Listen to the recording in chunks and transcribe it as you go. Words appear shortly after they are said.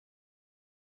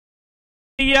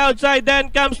The outside, then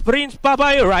comes Prince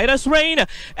Papay, right as rain,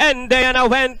 and Diana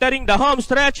entering the home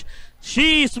stretch.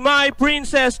 She's my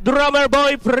princess, drummer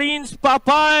boy Prince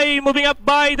Papay, moving up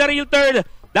by the real third.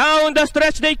 Down the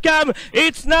stretch they come.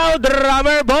 It's now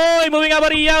drummer boy moving up on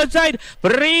the outside.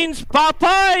 Prince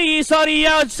Papay is on the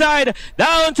outside.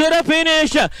 Down to the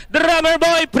finish. Drummer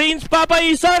boy Prince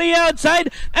Papay is on the outside.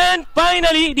 And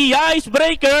finally, the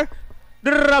icebreaker.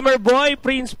 Drummer boy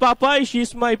Prince Papay,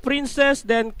 she's my princess.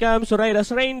 Then comes right as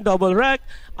rain, double rack,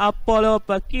 Apollo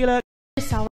Pakila.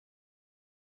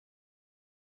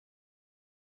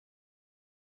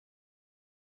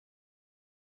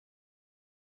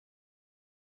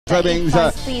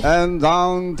 And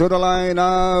down to the line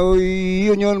now,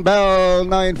 Union Bell,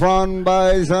 now in front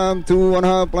by some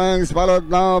 2.5 lengths, followed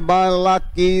now by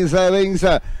Lucky Savings.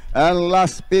 And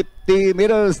last 50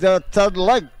 meters, the third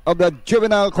leg of the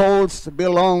juvenile colts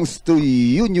belongs to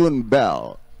Union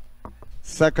Bell.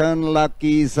 Second,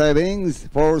 Lucky Savings.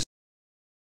 For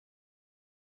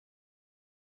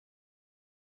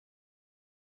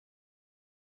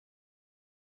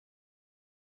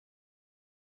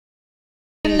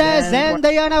and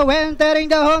Diana entering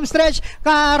the home stretch.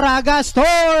 Caraga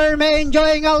Storm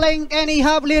enjoying a length and a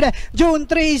half lead. June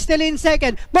 3 still in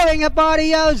second. Moving up on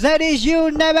the outside is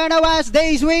You Never Know as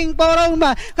they swing for home.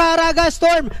 Caraga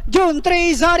Storm, June 3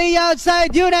 is on the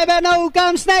outside. You Never Know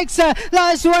comes next.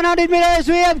 Last 100 meters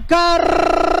we have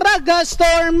Caraga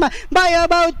Storm by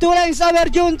about 2 lengths over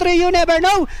June 3. You Never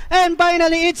Know. And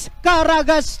finally it's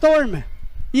Caraga Storm.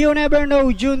 You Never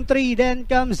Know, June 3. Then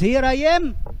comes Here I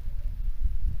Am.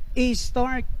 A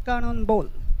Star Cannonball.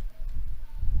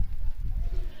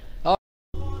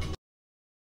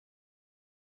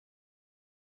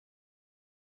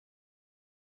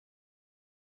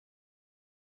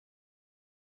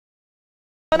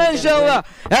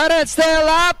 And it's still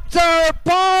after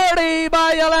party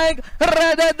by a leg.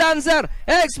 Red Dancer,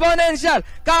 Exponential,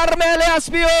 Carmelia's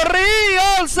Fury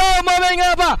also moving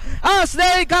up as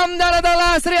they come down to the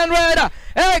last 300.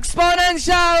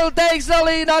 Exponential takes the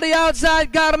lead on the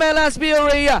outside. Carmela's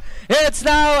Fury. It's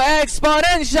now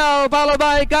Exponential followed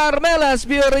by Carmela's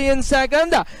Fury in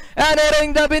second. And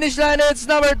hitting the finish line, it's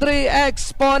number 3,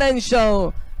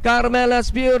 Exponential. Carmela's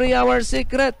Fury, our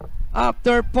secret.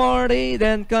 After party,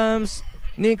 then comes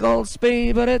Nicole's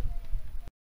favorite.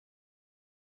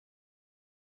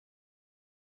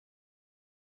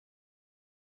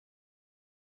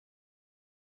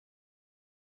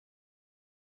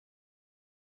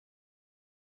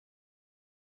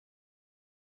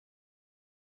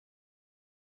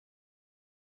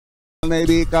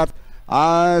 Maybe cut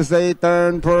as they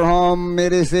turn for home.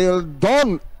 It is still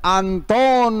Don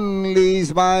Anton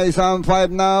leads by some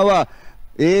 5 now.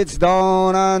 It's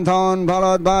Don Anton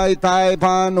followed by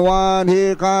Taipan 1.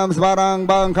 Here comes Barang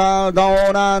Bangkal.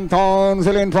 Don Anton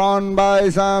still in front by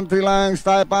some 3 lengths.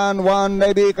 Taipan 1.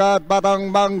 Maybe cut Batang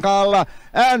Bangkal.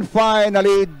 And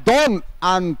finally Don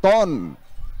Anton.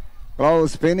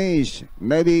 Close finish.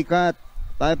 Maybe cut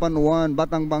Taipan 1.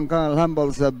 Batang Bangkal.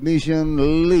 Humble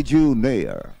submission.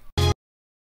 Legionnaire.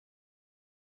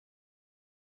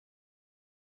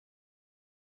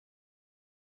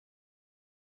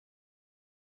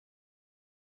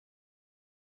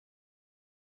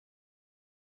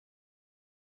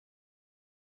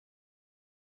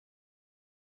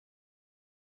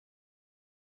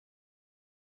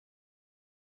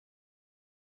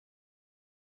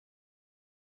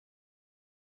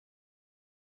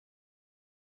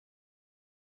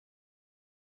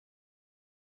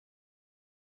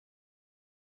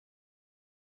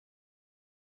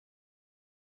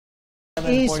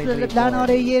 Is done on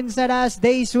the inside as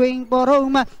they swing for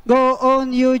home. Go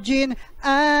on Eugene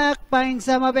Ak finds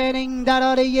some opening down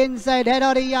on the inside. Head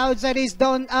on the outside is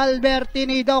Don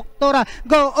Albertini Doctora.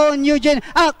 Go on Eugene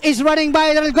Ak is running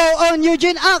by. Go on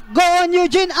Eugene Ak. Go on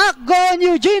Eugene Ak. Go on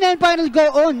Eugene and final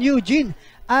go on Eugene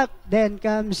Ak. Then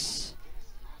comes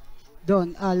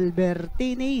Don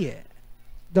Albertini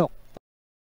Doctora.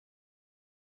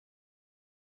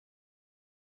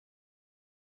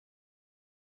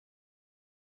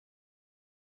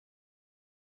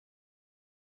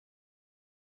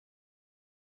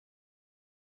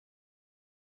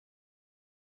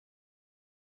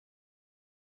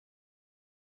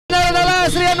 The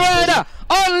last 300,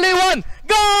 only one,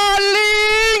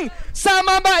 galing sa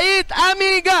mabait,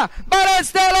 Amiga, but it's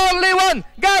still only one,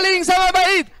 galing sa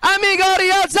mabait, Amiga on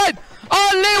the outside,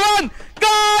 only one,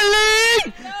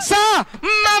 galing sa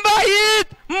mabait,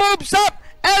 moves up,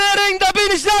 entering the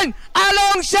finish line, a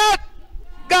long shot,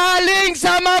 galing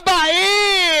sa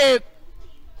mabait,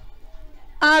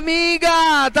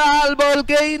 Amiga, Taal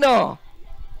Volcano.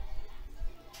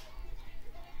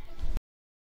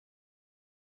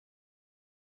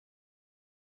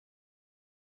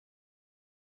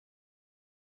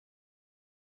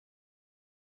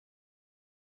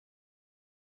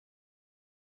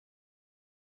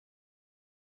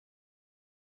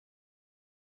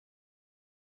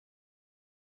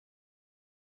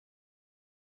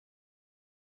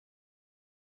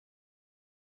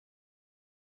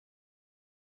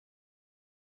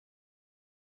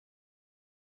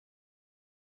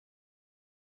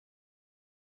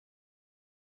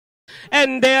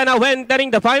 And then entering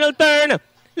the final turn,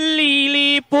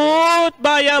 Lilliput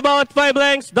by about 5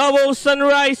 lengths. Double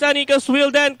Sunrise, Anicos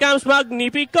Will, then comes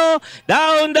Magnifico.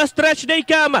 Down the stretch they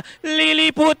come.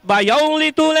 Lilliput by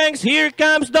only 2 lengths. Here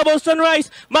comes Double Sunrise.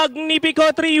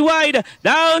 Magnifico 3 wide.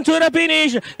 Down to the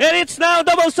finish. And it's now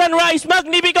Double Sunrise,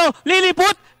 Magnifico,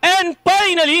 Lilliput. And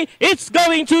finally, it's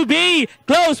going to be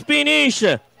close finish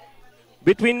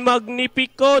between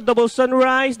Magnifico, Double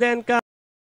Sunrise, then comes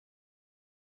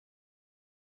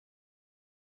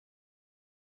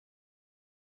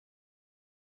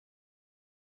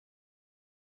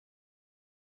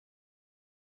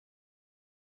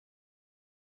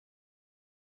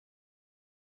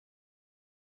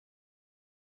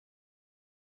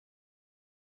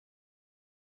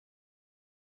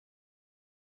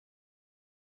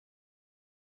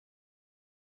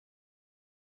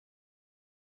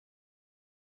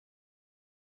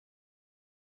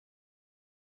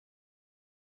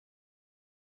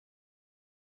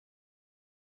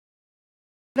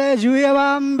We have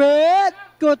Ambit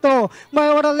Kuto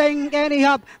by what a length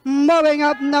anyhow. Moving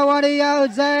up now on the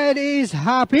outside is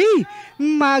Happy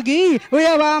Maggie. We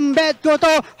have Ambit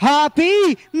Kuto,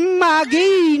 Happy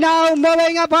Maggie. Now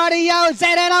moving up on the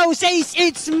outside and now says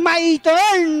it's my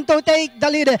turn to take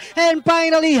the lead. And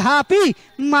finally Happy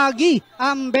Maggie,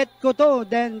 Ambit Kuto.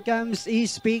 Then comes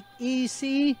Speak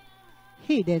Easy,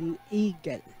 Hidden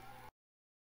Eagle.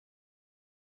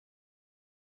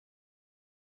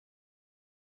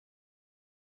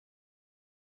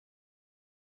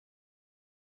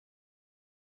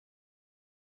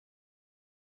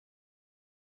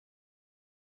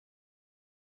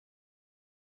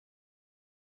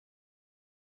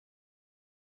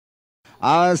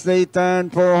 As they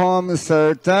turn for home,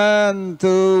 certain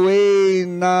to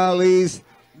win, leads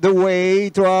the way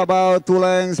to about 2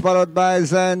 lengths, followed by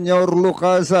Senor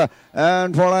Lucas, and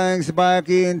 4 lengths back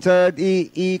in third,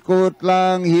 iikot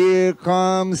lang. Here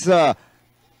comes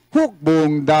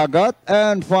Hukbong Dagat,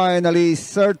 and finally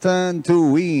certain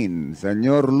to win,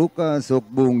 Senor Lucas,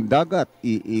 Hukbong Dagat,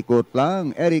 iikot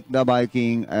lang, Eric the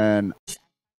Viking, and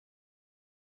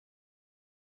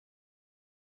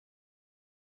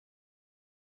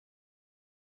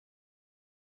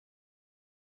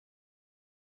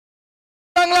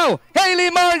Tanglaw, Hailey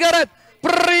Margaret,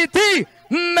 Pretty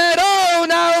Meadow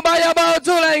now by about 2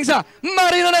 lengths.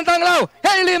 Marino ng Tanglaw,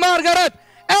 Hailey Margaret,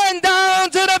 and down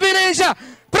to the finish.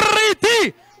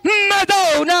 Pretty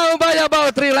Meadow now by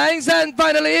about 3 lengths, and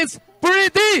finally it's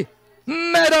Pretty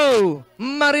Meadow.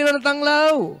 Marino ng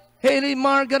Tanglaw, Hailey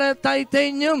Margaret,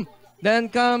 Titanium. Then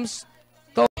comes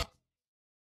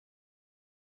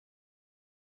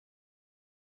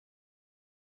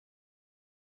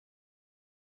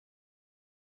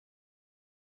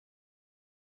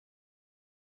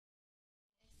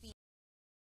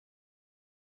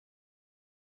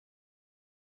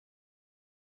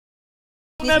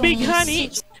na Big Honey,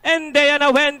 and they are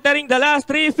now entering the last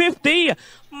 350.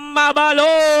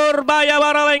 Mabalor by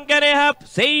about a length and a half.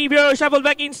 Xavier shuffled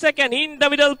back in second. In the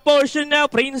middle portion now,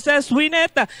 Princess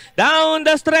Winette. Down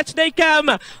the stretch they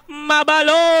come.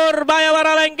 Mabalor by about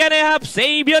a length and a half.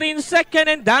 Xavier in second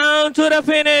and down to the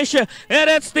finish. And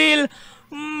it's still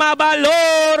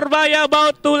Mabalor by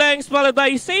about 2 lengths, followed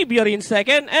by Xavier in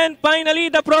second. And finally,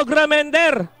 the program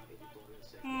ender.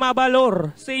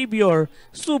 Mabalor, Xavier,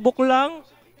 subok lang,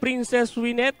 Princess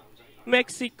Winette,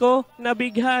 Mexico na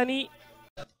Big Honey,